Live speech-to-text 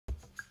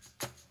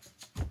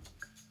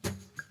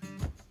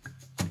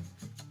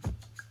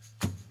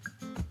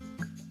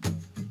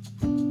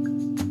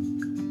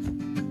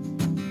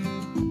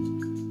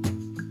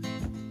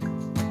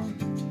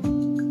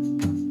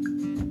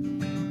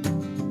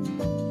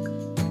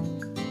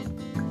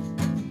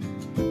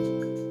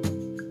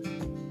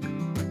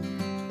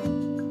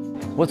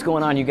What's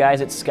going on, you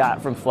guys? It's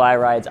Scott from Fly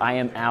Rides. I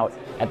am out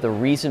at the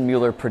Riese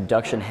Müller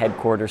production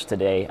headquarters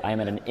today. I am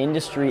at an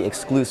industry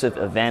exclusive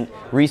event.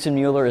 Riese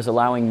Müller is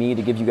allowing me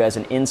to give you guys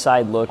an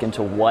inside look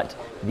into what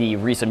the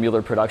Riese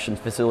Müller production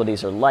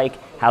facilities are like,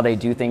 how they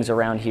do things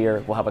around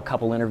here. We'll have a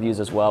couple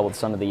interviews as well with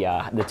some of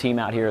the team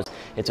out here.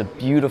 It's a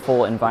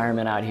beautiful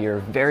environment out here,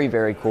 very,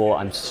 very cool.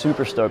 I'm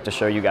super stoked to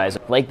show you guys.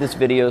 Like this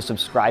video,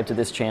 subscribe to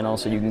this channel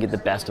so you can get the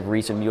best of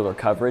Riese Müller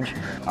coverage.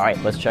 All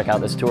right, let's check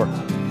out this tour.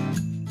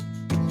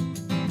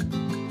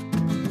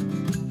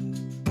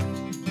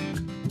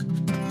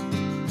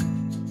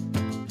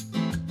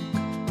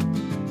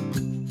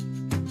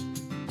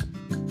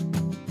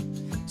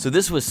 So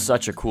this was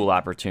such a cool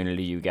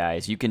opportunity, you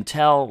guys. You can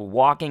tell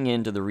walking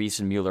into the Riese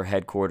Müller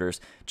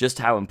headquarters just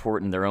how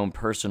important their own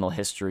personal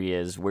history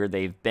is, where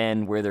they've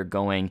been, where they're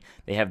going.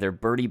 They have their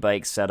birdie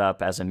bike set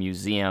up as a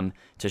museum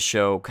to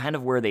show kind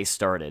of where they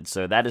started.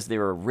 So that is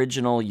their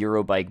original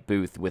Eurobike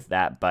booth with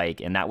that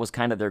bike, and that was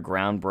kind of their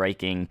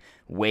groundbreaking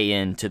way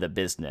into the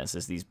business,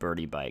 is these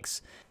birdie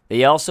bikes.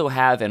 They also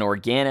have an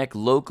organic,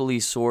 locally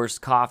sourced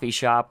coffee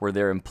shop where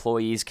their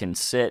employees can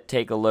sit,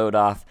 take a load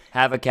off,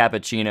 have a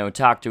cappuccino,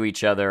 talk to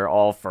each other,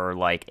 all for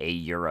like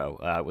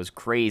 €1. It was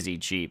crazy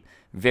cheap.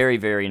 Very,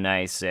 very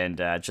nice, and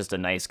just a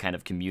nice kind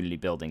of community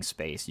building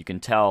space. You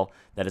can tell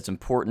that it's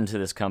important to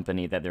this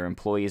company that their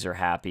employees are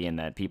happy and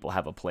that people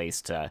have a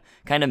place to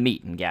kind of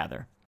meet and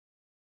gather.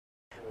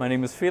 My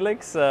name is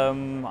Felix.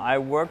 I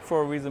work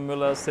for Riese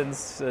Müller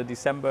since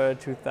December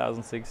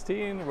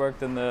 2016.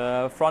 Worked in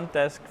the front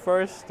desk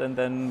first, and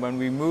then when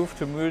we moved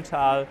to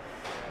Mühltal,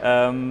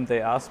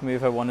 they asked me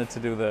if I wanted to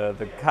do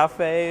the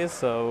cafe.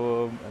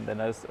 So, and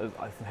then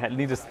I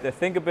needed to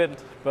think a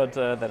bit, but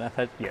then I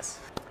thought yes.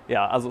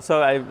 Yeah,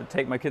 so I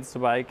take my kids to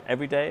bike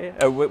every day,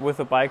 with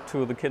a bike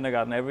to the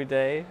kindergarten every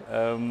day.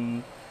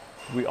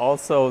 We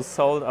also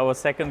sold our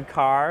second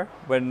car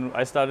when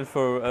I started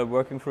for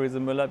working for Riese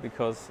Müller,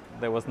 because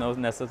there was no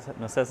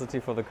necessity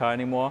for the car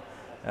anymore.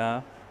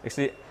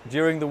 Actually,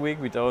 during the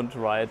week we don't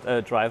drive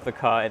the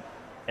car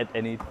at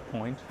any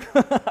point.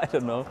 I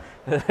don't know.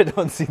 I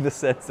don't see the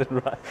sense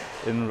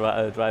in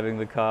driving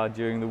the car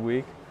during the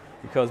week,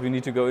 because we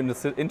need to go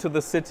into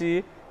the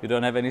city. You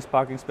don't have any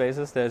parking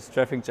spaces. There's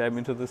traffic jam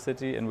into the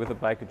city, and with a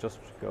bike you just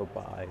go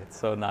by. It's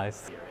so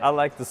nice. I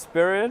like the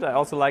spirit. I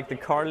also like the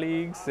car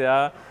leagues.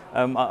 Yeah.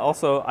 I'm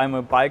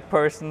a bike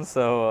person,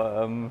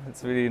 so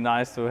it's really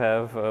nice to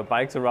have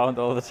bikes around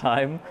all the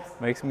time.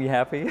 Makes me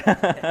happy.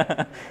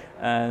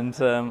 And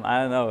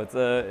I don't know.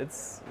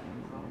 It's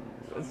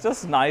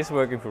just nice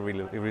working for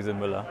Riese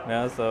Müller.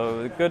 Yeah.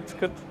 So good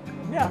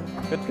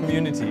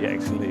community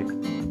actually.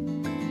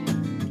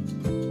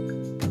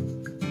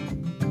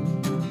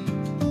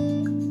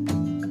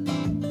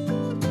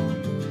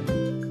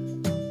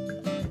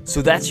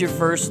 So that's your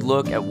first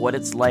look at what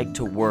it's like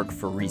to work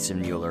for Riese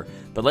Müller,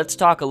 but let's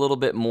talk a little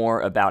bit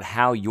more about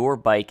how your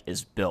bike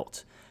is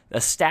built.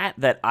 A stat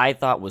that I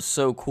thought was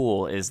so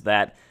cool is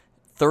that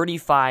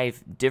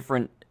 35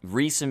 different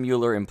Riese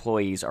Müller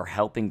employees are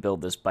helping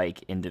build this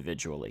bike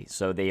individually.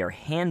 So they are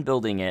hand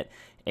building it,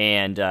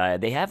 and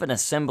they have an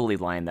assembly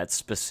line that's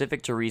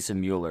specific to Riese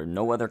Müller.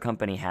 No other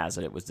company has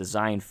it. It was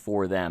designed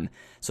for them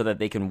so that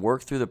they can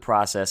work through the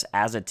process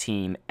as a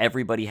team.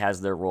 Everybody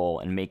has their role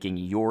in making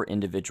your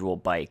individual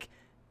bike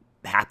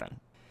happen.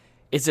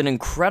 It's an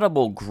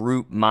incredible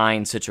group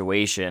mind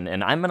situation,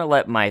 and I'm going to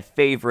let my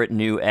favorite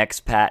new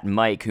expat,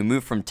 Mike, who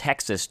moved from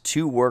Texas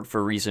to work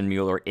for Riese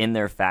Müller in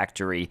their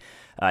factory,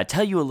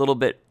 tell you a little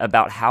bit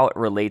about how it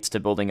relates to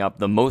building up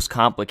the most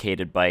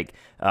complicated bike,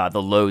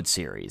 the Load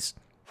series.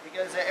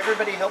 Because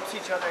everybody helps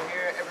each other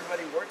here,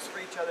 everybody works for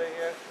each other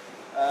here.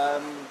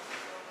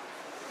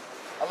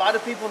 A lot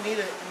of people need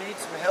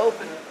some help,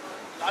 and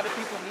a lot of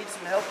people need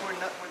some help where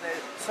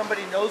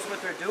somebody knows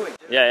what they're doing.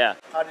 Yeah.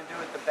 How to do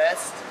it the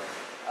best,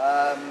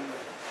 to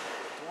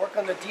work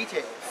on the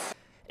details.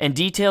 And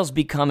details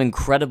become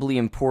incredibly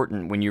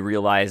important when you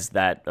realize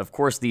that, of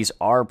course, these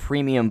are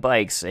premium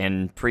bikes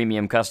and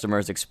premium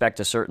customers expect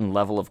a certain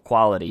level of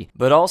quality,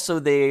 but also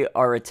they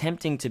are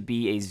attempting to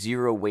be a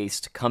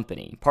zero-waste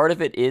company. Part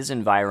of it is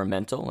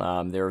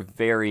environmental. They're a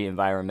very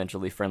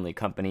environmentally friendly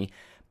company,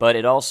 but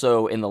it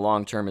also, in the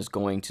long term, is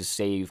going to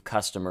save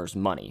customers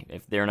money.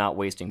 If they're not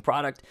wasting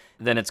product,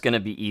 then it's going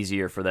to be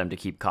easier for them to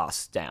keep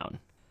costs down.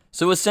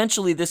 So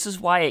essentially, this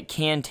is why it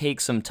can take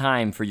some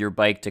time for your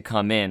bike to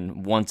come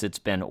in once it's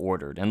been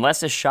ordered.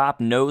 Unless a shop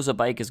knows a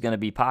bike is going to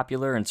be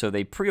popular and so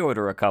they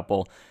pre-order a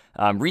couple,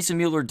 Riese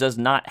Müller does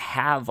not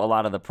have a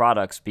lot of the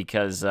products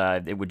because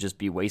it would just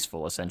be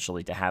wasteful,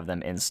 essentially, to have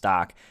them in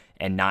stock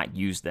and not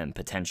use them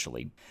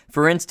potentially.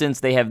 For instance,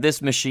 they have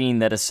this machine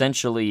that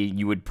essentially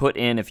you would put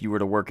in if you were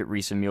to work at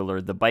Riese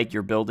Müller, the bike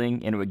you're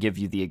building, and it would give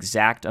you the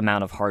exact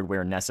amount of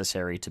hardware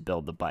necessary to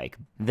build the bike.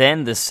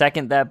 Then, the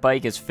second that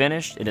bike is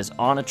finished, it is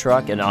on a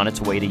truck and on its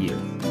way to you.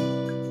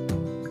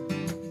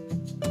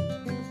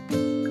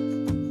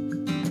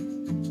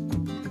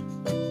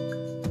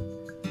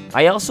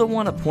 I also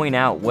want to point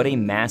out what a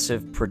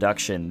massive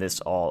production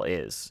this all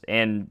is,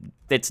 and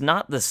it's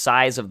not the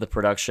size of the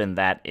production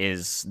that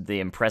is the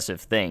impressive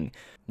thing.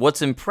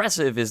 What's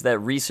impressive is that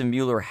Riese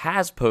Müller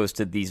has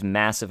posted these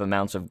massive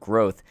amounts of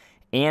growth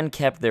and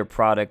kept their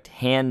product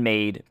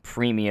handmade,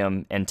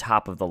 premium, and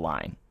top of the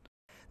line.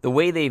 The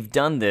way they've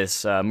done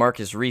this,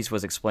 Marcus Riese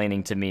was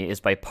explaining to me, is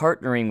by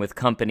partnering with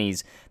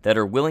companies that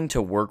are willing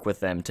to work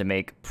with them to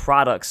make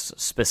products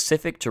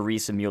specific to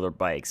Riese Müller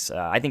bikes.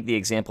 I think the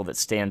example that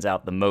stands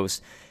out the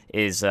most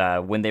is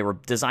when they were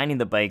designing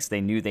the bikes,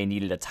 they knew they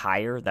needed a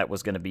tire that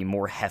was going to be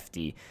more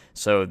hefty.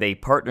 So they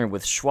partnered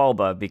with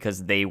Schwalbe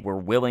because they were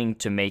willing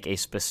to make a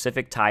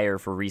specific tire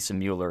for Riese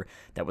Müller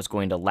that was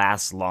going to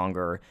last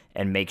longer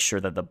and make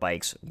sure that the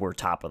bikes were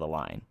top of the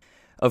line.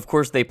 Of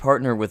course, they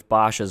partner with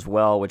Bosch as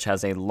well, which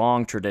has a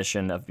long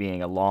tradition of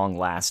being a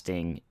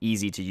long-lasting,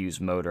 easy-to-use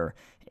motor.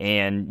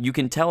 And you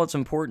can tell it's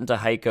important to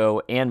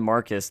Heiko and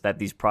Marcus that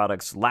these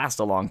products last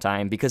a long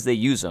time because they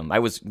use them. I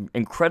was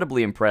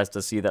incredibly impressed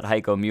to see that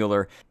Heiko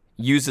Müller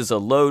uses a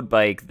load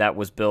bike that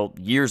was built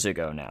years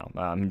ago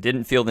now.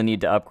 Didn't feel the need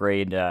to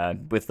upgrade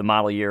with the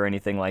model year or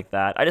anything like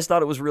that. I just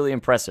thought it was really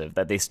impressive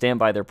that they stand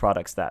by their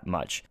products that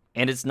much.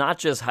 And it's not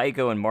just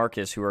Heiko and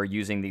Marcus who are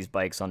using these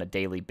bikes on a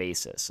daily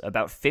basis.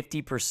 About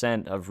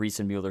 50% of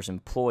Riese Müller's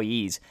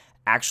employees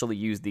actually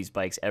use these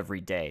bikes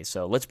every day.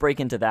 So let's break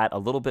into that a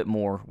little bit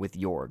more with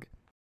Jorg.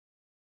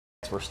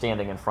 We're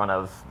standing in front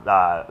of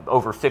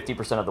over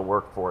 50% of the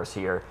workforce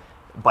here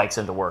bikes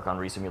into work on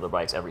Riese Müller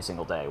bikes every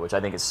single day, which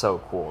I think is so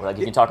cool. Like,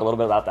 you can talk a little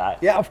bit about that.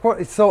 Yeah, of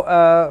course.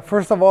 So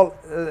first of all,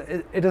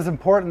 it is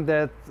important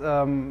that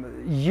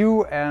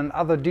you and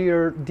other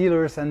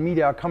dealers and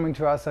media are coming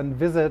to us and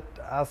visit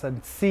us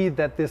and see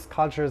that this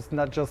culture is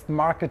not just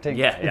marketing.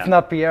 It's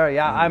not PR.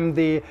 Yeah, I'm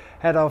the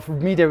head of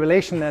media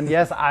relation, and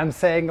yes, I'm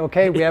saying,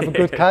 okay, we have a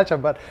good culture,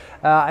 but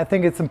I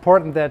think it's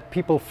important that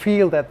people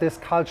feel that this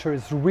culture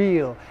is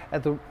real,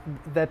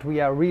 that we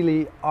are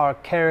really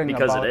caring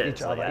because about it is.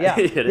 each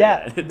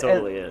other. It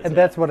totally is. And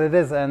that's what it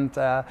is. And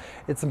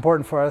it's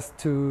important for us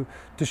to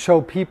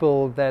show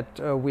people that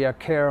we are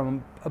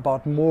caring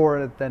about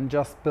more than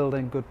just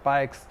building good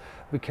bikes.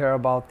 We care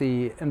about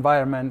the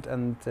environment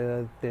and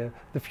the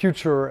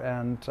future,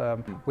 and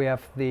we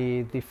have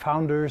the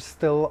founders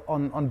still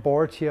on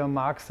board here,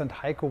 Max and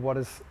Heiko. What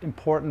is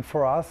important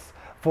for us,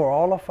 for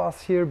all of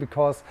us here,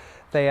 because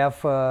they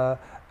have a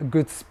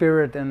good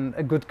spirit and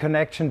a good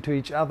connection to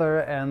each other,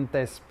 and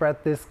they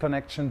spread this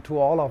connection to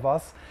all of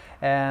us.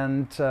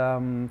 And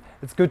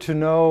it's good to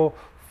know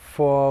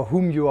for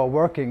whom you are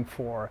working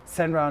for.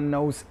 Sandra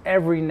knows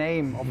every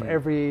name of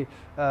every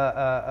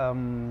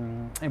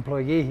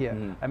employee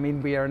here. I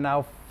mean, we are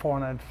now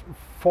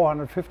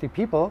 450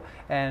 people,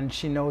 and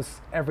she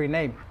knows every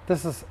name.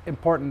 This is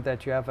important,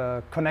 that you have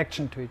a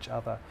connection to each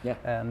other.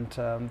 And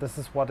this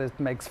is what it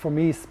makes for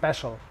me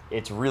special.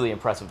 It's really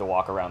impressive to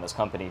walk around this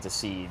company to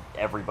see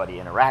everybody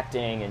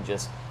interacting and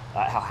just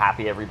how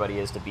happy everybody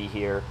is to be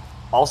here.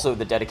 Also,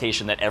 the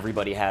dedication that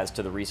everybody has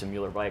to the Riese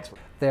Müller bikes.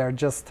 They're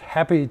just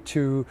happy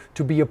to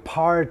be a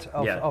part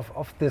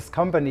of this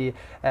company,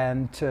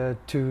 and to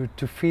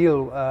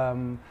feel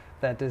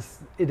that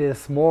it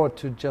is more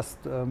to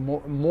just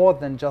more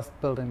than just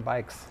building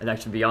bikes. And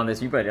actually, beyond this,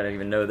 you probably don't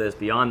even know this.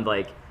 Beyond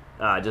like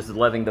just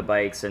loving the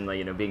bikes and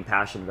being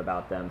passionate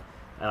about them.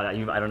 I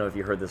don't know if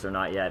you heard this or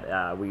not yet.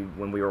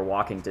 When we were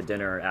walking to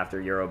dinner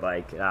after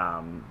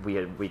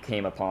Eurobike, we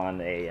came upon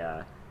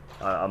a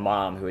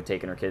mom who had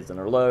taken her kids on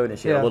her load, and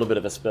she had a little bit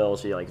of a spill.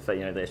 She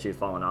she had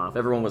fallen off.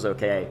 Everyone was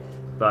okay,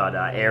 but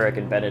Eric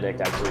and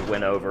Benedict actually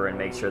went over and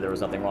made sure there was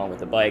nothing wrong with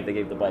the bike. They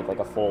gave the bike like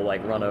a full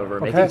run over,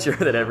 making sure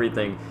that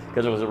everything,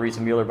 because it was a Riese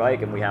Müller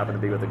bike, and we happened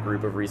to be with a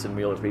group of Riese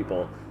Müller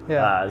people.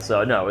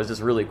 So no, it was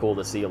just really cool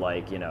to see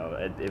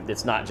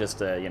it's not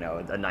just a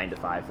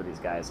 9-to-5 for these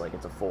guys. Like,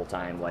 it's a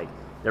full-time,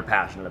 they're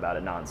passionate about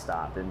it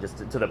nonstop, and just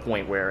to the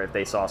point where if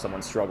they saw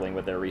someone struggling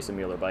with their Riese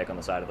Müller bike on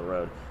the side of the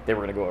road, they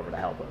were going to go over to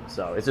help them.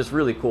 So it's just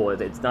really cool.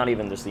 It's not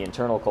even just the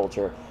internal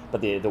culture, but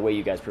the way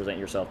you guys present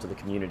yourself to the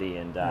community,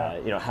 and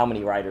how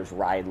many riders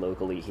ride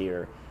locally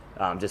here.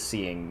 Just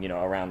seeing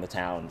around the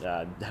town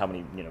how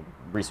many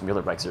Riese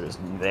Müller bikes are just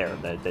there.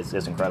 It's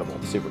incredible.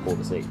 It's super cool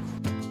to see.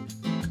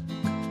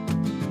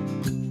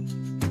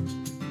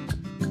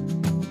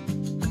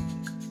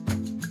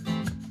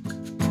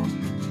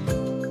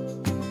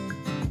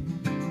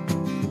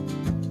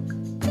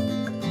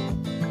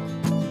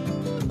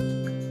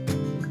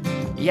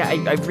 Yeah,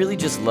 I really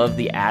just love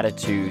the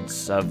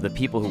attitudes of the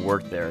people who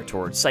work there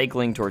towards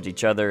cycling, towards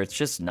each other. It's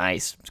just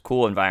nice. It's a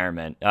cool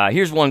environment.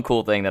 Here's one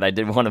cool thing that I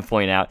did want to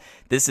point out.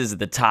 This is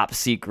the top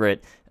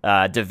secret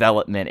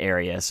development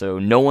area, so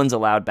no one's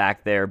allowed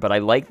back there, but I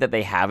like that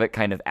they have it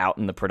kind of out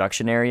in the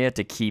production area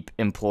to keep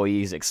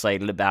employees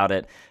excited about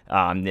it.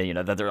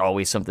 That there's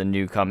always something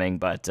new coming,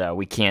 but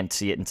we can't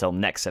see it until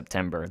next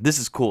September. This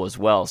is cool as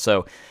well.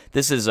 So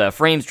this is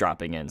frames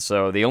dropping in,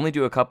 so they only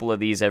do a couple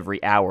of these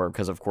every hour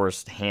because, of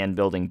course, hand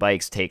building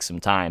bikes takes some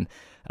time.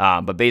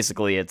 But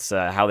basically, it's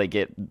how they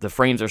get the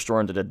frames are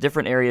stored at a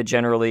different area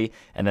generally,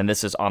 and then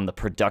this is on the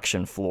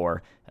production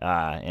floor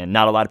and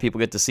not a lot of people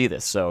get to see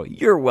this, so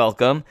you're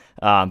welcome.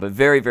 But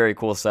very, very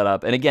cool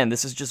setup. And again,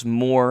 this is just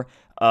more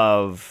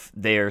of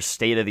their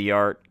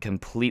state-of-the-art,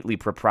 completely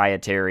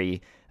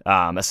proprietary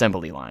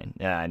assembly line.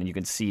 And you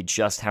can see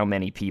just how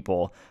many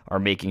people are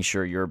making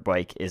sure your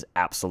bike is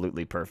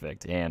absolutely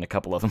perfect. And a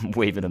couple of them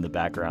waving in the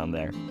background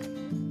there.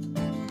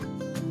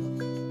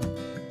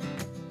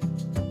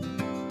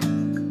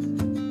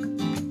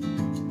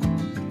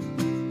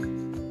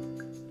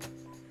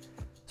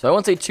 So I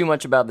won't say too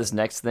much about this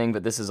next thing,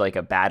 but this is like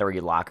a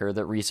battery locker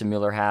that Riese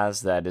Müller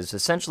has that is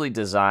essentially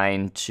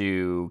designed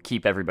to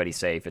keep everybody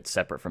safe. It's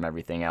separate from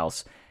everything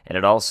else. And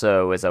it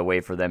also is a way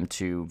for them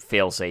to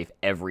fail-safe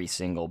every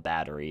single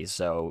battery.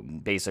 So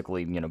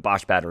basically,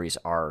 Bosch batteries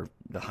are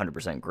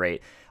 100%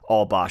 great.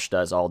 All Bosch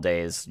does all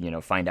day is,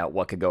 find out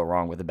what could go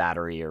wrong with a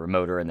battery or a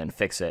motor and then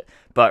fix it.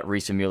 But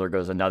Riese Müller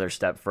goes another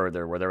step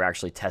further where they're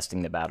actually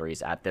testing the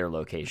batteries at their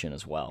location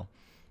as well.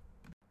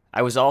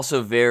 I was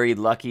also very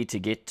lucky to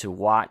get to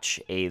watch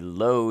a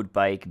load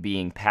bike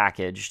being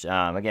packaged.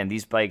 Again,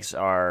 these bikes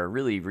are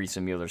really Riese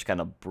Müller's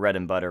kind of bread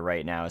and butter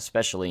right now,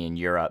 especially in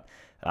Europe.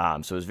 So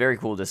it was very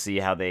cool to see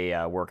how they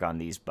work on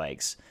these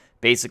bikes.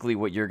 Basically,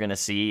 what you're going to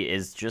see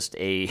is just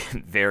a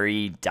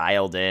very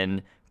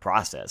dialed-in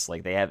process.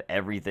 Like, they have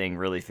everything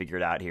really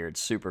figured out here. It's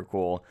super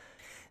cool.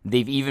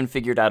 They've even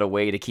figured out a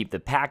way to keep the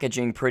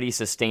packaging pretty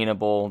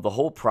sustainable. The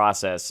whole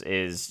process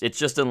it's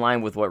just in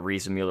line with what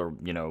Riese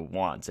Müller,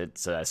 wants.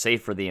 It's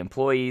safe for the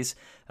employees.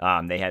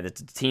 They had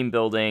it's team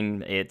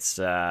building. And it's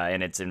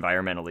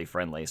environmentally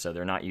friendly. So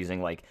they're not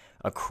using like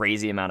a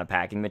crazy amount of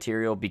packing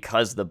material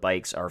because the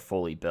bikes are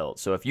fully built.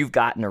 So if you've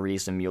gotten a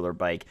Riese Müller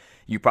bike,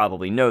 you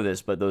probably know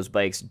this, but those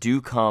bikes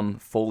do come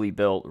fully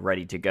built,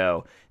 ready to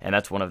go. And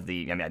that's one of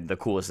the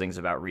coolest things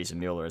about Riese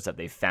Müller is that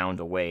they found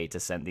a way to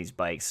send these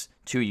bikes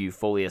to you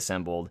fully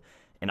assembled.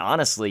 And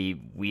honestly,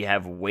 we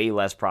have way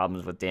less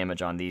problems with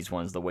damage on these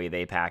ones the way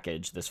they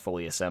package this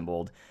fully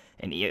assembled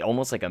and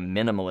almost like a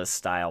minimalist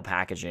style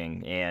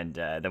packaging and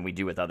than we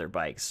do with other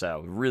bikes.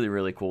 So really,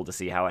 really cool to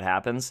see how it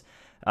happens.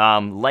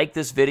 Like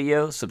this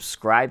video,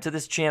 subscribe to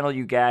this channel,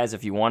 you guys,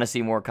 if you want to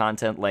see more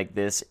content like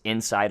this,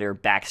 insider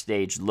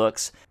backstage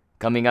looks.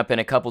 Coming up in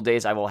a couple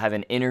days, I will have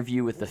an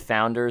interview with the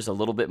founders, a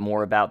little bit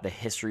more about the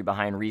history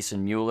behind Riese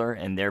Müller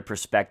and their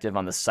perspective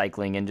on the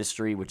cycling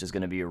industry, which is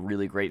going to be a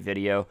really great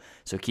video.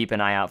 So keep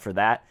an eye out for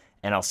that,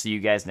 and I'll see you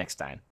guys next time.